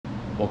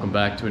Welcome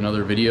back to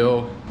another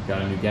video.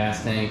 Got a new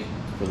gas tank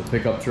for the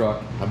pickup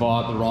truck. I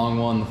bought the wrong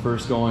one the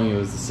first going. It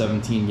was the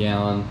 17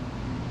 gallon.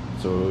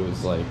 So it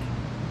was like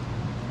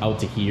out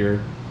to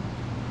here.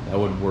 That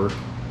wouldn't work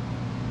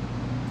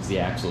because the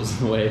axle is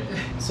in the way.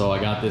 So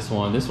I got this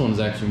one. This one's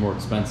actually more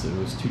expensive.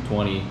 It was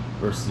 $220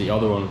 versus the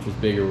other one, which was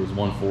bigger, was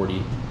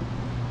 $140.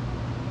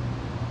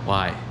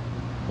 Why?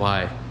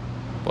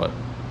 But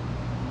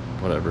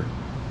whatever.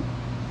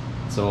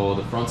 So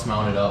the front's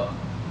mounted up.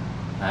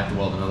 I have to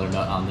weld another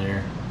nut on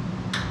there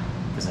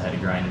because I had to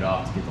grind it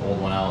off to get the old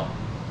one out.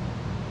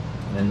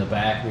 And in the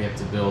back we have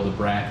to build a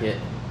bracket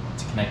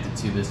to connect it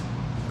to this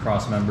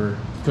cross member.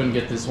 Couldn't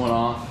get this one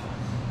off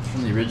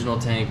from the original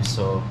tank,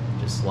 so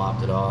just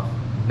lopped it off.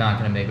 Not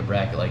gonna make a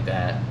bracket like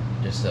that,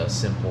 just a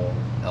simple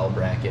L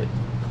bracket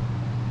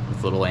with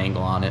a little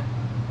angle on it.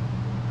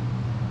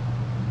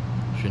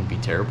 Shouldn't be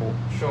terrible.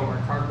 Show them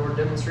our cardboard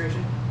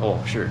demonstration.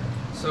 Oh, sure.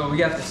 So we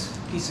got this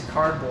piece of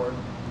cardboard,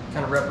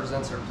 kind of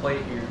represents our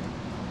plate here.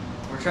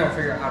 We're trying to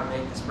figure out how to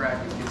make this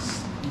bracket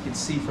because you can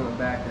see from the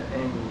back that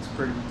angle is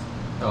pretty.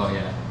 Oh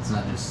yeah, it's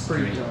not just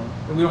pretty straight. dumb.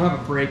 And we don't have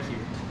a brake here,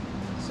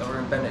 so we're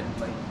gonna bend it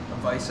like a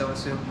vise, I would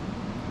assume.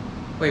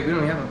 Wait, we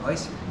don't even have a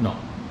vise here. No.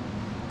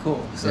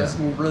 Cool. So that's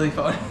gonna be really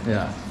fun.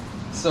 Yeah.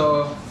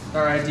 So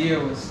our idea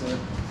was to,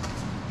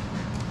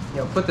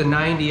 put the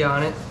 90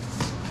 on it,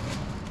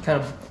 kind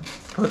of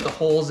put the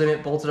holes in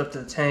it, bolt it up to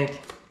the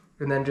tank,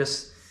 and then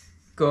just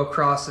go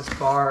across this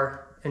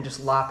bar and just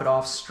lop it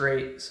off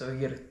straight, so you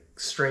get a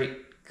straight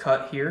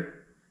cut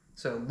here.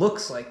 So it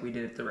looks like we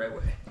did it the right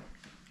way.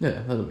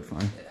 Yeah, that'll be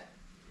fine. Yeah.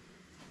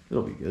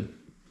 It'll be good.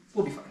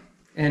 We'll be fine.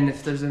 And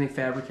if there's any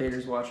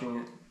fabricators watching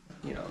it,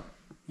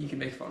 you can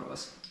make fun of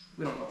us.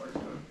 We don't know what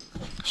we're doing.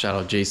 Shout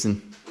out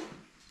Jason.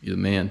 You're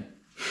the man.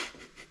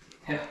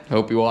 Yeah. I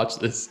hope you watch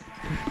this.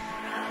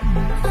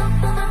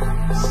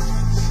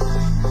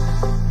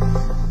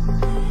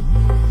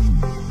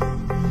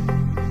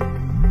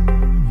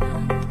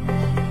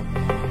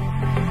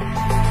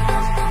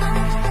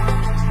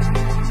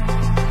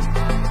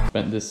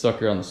 Bent this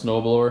sucker on the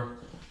snowblower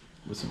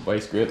with some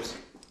vice grips.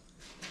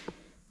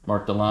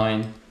 Marked the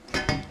line.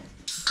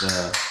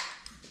 If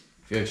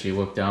you actually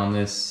look down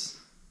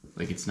this,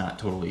 like it's not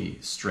totally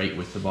straight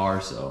with the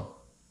bar, so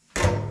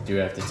do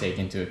have to take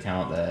into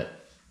account that,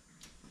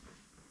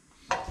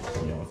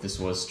 if this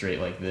was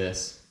straight like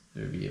this,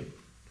 there would be a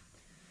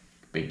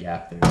big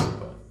gap there,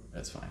 but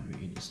that's fine. We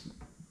can just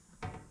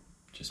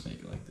make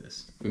it like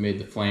this. We made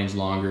the flange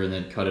longer and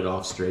then cut it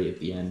off straight at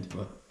the end,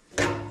 but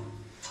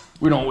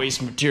we don't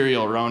waste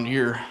material around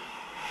here.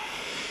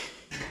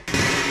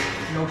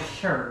 No,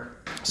 sure.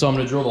 So I'm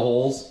gonna drill the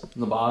holes in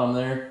the bottom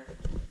there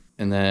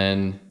and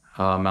then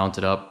mount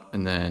it up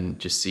and then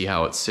just see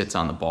how it sits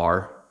on the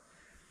bar.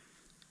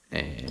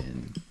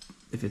 And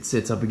if it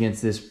sits up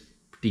against this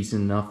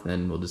decent enough,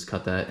 then we'll just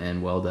cut that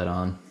and weld that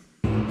on.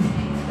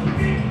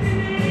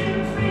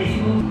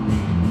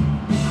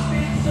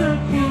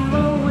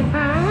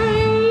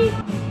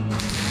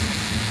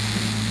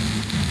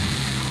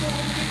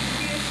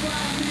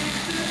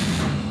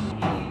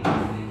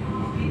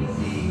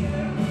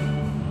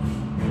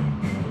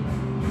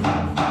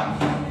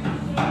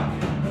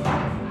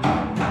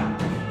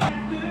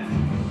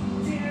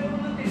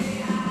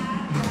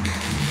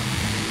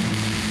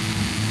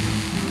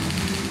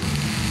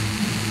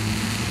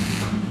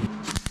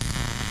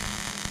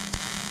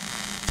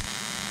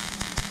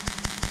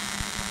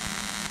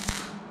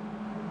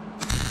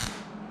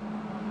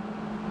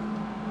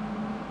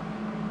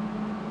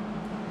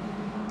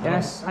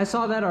 Yes, I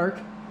saw that arc.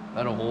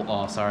 That'll hold.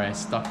 Oh, sorry, I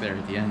stuck there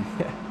at the end.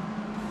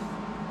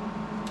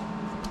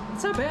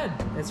 It's not bad.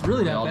 It's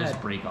really not I'll bad.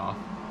 just break off.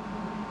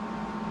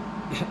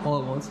 All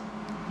at once.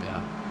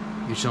 Yeah.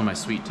 You show my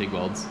sweet TIG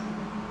welds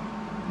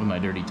with my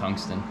dirty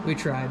tungsten. We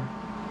tried.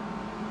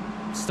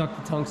 Stuck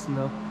the tungsten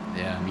though.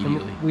 Yeah,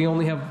 immediately. And we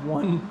only have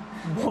one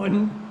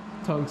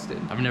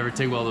tungsten. I've never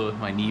TIG welded with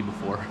my knee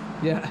before.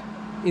 Yeah.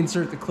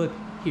 Insert the clip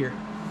here.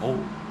 Oh.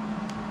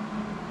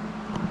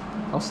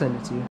 I'll send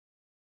it to you.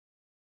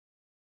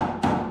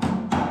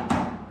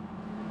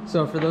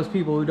 So for those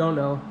people who don't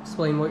know,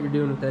 explain what you're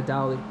doing with that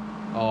dolly.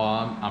 Oh,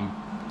 I'm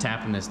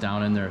tapping this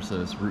down in there so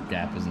this root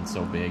gap isn't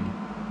so big.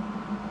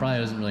 Probably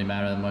doesn't really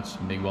matter that much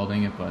in MIG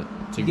welding it, but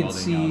TIG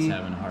welding I was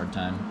having a hard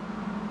time.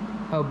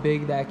 How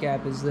big that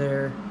gap is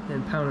there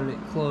and pounding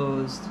it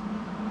closed.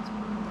 It's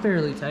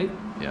fairly tight.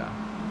 Yeah,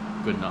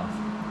 good enough.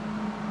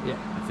 Yeah.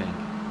 I think.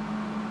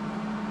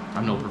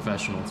 I'm no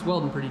professional. It's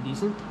welding pretty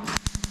decent.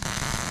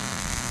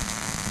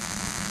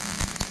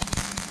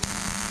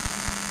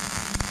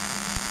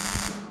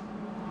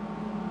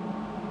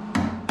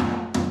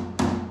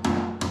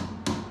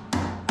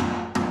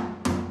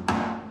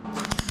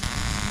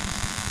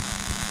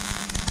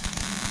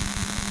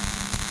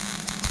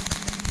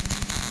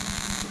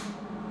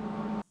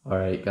 All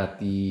right, got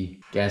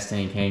the gas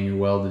tank hanger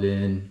welded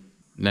in.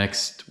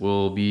 Next,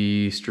 we'll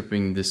be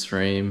stripping this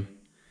frame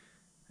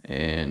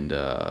and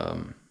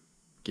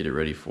get it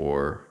ready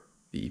for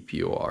the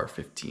POR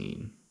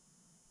 15.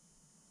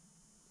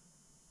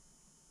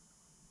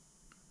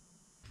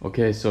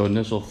 Okay, so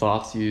initial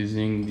thoughts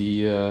using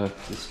the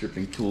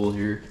stripping tool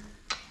here.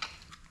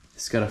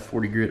 It's got a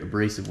 40 grit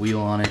abrasive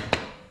wheel on it,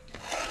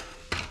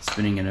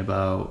 spinning at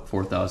about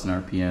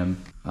 4,000 RPM.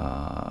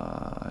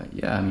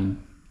 Yeah, I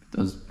mean, it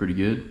does pretty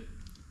good.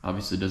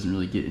 Obviously, it doesn't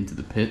really get into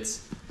the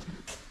pits.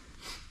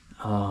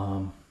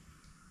 But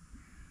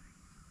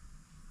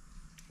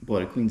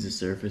it cleans the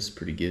surface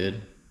pretty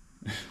good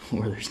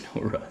where there's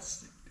no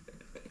rust.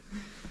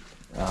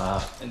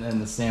 And then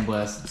the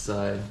sandblasted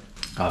side,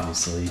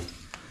 obviously,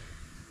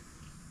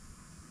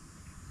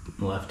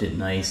 left it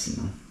nice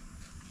and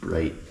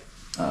bright.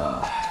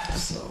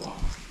 So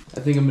I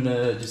think I'm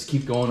gonna just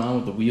keep going on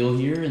with the wheel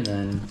here, and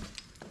then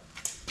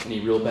any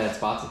real bad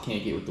spots I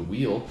can't get with the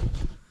wheel,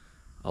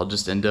 I'll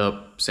just end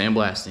up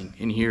sandblasting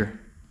in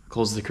here.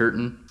 Close the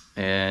curtain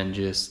and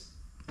just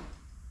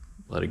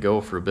let it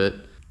go for a bit.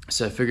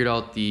 So I figured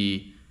out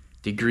the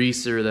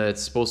degreaser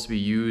that's supposed to be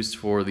used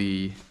for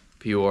the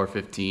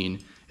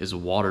POR15 is a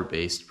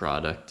water-based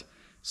product.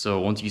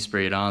 So once you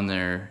spray it on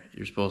there,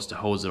 you're supposed to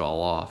hose it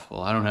all off.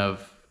 Well, I don't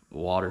have a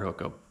water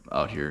hookup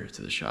out here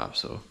to the shop,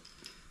 so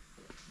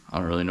I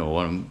don't really know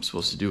what I'm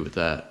supposed to do with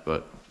that,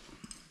 but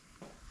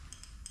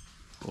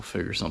we'll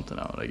figure something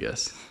out, I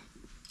guess.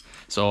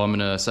 So I'm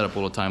gonna set up a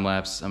little time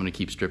lapse. I'm gonna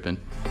keep stripping.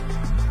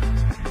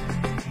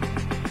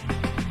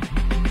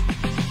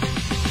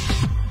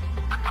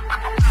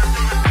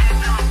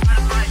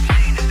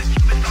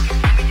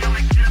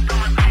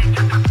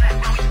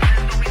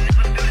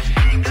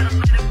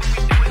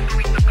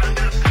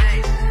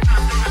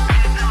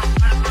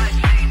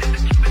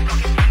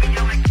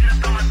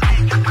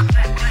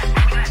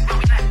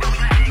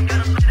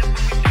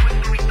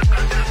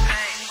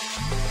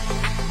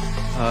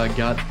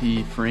 Got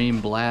the frame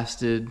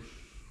blasted,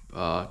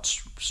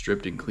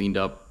 stripped and cleaned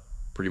up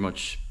pretty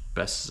much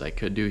best as I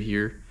could do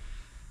here.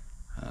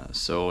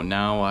 So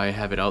now I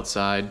have it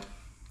outside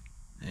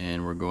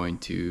and we're going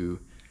to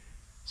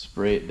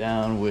spray it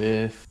down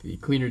with the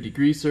cleaner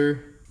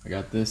degreaser. I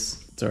got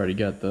this, it's already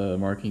got the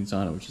markings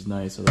on it, which is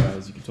nice,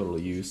 otherwise you can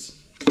totally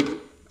use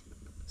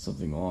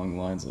something along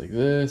the lines like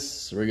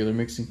this, a regular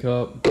mixing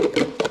cup.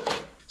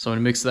 So I'm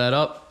gonna mix that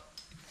up.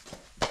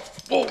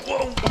 Whoa,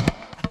 whoa.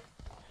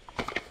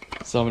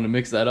 So I'm gonna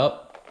mix that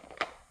up,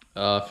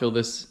 fill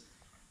this,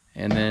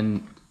 and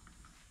then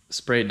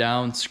spray it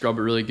down, scrub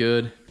it really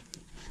good,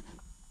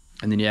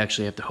 and then you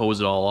actually have to hose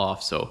it all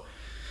off. So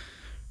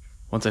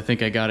once I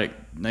think I got it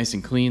nice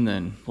and clean,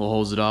 then we'll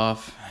hose it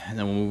off, and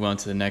then we'll move on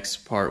to the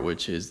next part,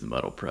 which is the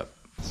metal prep.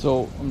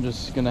 So I'm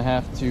just gonna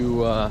have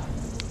to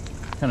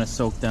kind of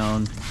soak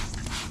down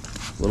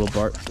a little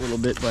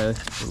bit by a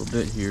little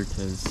bit here,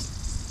 because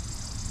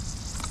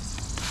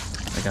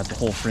I got the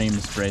whole frame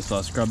to spray. So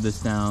I'll scrub this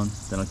down,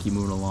 then I'll keep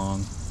moving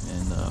along,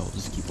 and we'll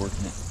just keep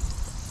working it.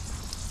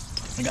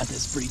 I got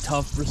this pretty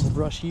tough bristle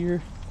brush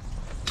here.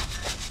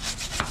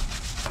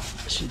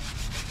 Should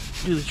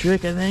do the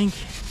trick, I think.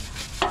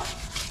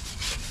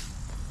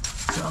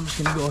 So I'm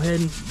just gonna go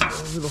ahead and go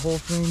over the whole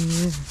frame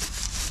here,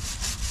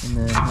 and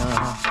then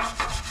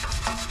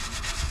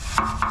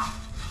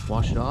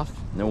wash it off,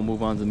 and then we'll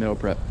move on to the metal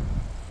prep.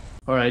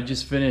 Alright, I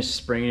just finished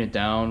spraying it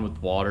down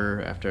with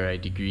water after I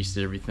degreased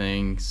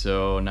everything.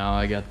 So now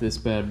I got this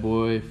bad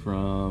boy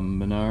from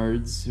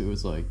Menards. It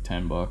was like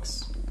 10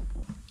 bucks.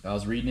 I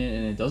was reading it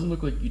and it doesn't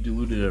look like you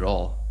dilute it at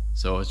all.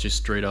 So it's just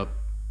straight up.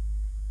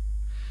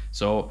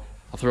 So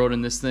I'll throw it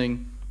in this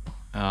thing.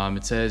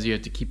 It says you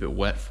have to keep it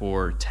wet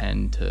for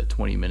 10 to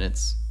 20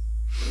 minutes.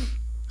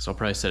 So I'll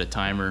probably set a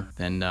timer,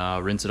 then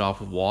rinse it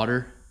off with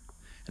water.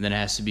 And then it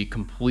has to be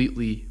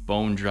completely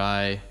bone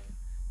dry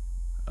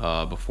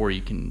before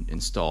you can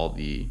install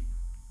the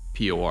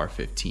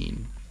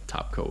POR15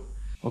 top coat.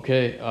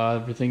 Okay,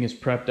 everything is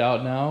prepped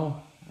out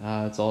now.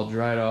 It's all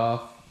dried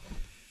off.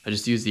 I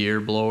just used the air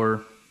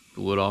blower,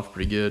 blew it off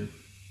pretty good.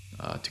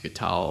 Took a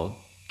towel,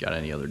 got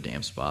any other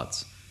damp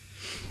spots.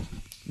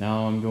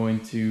 Now I'm going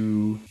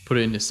to put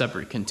it into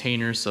separate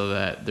containers so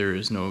that there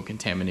is no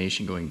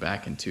contamination going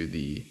back into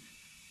the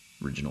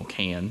original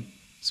can,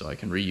 so I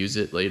can reuse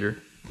it later.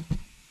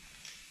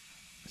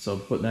 So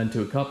put that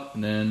into a cup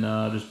and then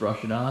just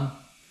brush it on.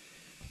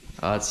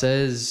 It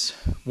says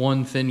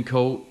one thin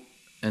coat,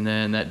 and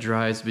then that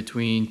dries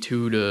between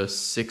 2 to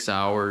 6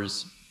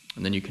 hours,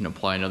 and then you can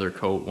apply another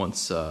coat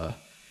once the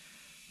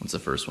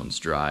first one's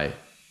dry.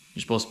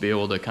 You're supposed to be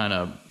able to kind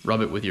of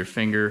rub it with your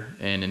finger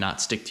and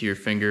not stick to your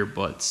finger,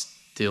 but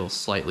still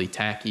slightly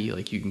tacky,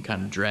 like you can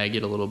kind of drag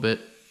it a little bit,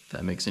 if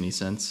that makes any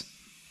sense.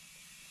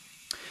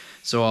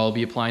 So I'll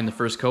be applying the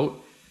first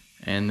coat,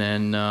 and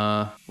then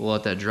we'll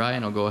let that dry,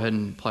 and I'll go ahead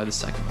and apply the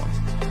second one.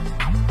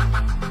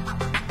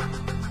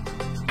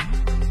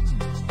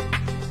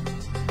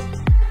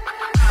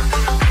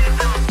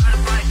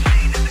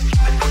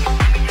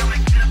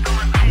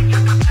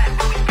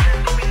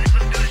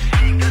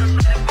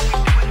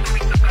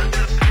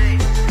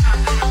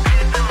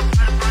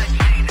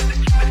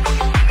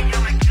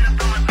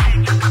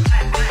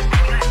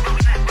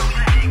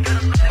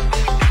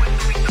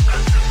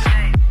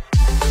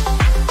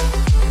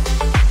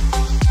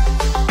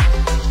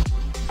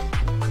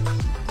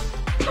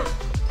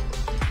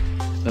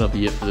 that'll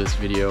be it for this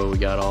video. We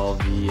got all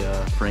the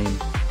frame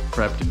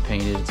prepped and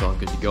painted. It's all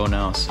good to go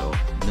now. So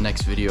in the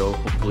next video,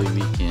 hopefully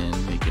we can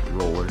make it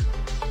roller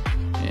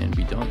and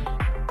be done.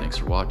 Thanks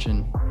for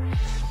watching.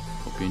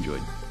 Hope you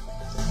enjoyed.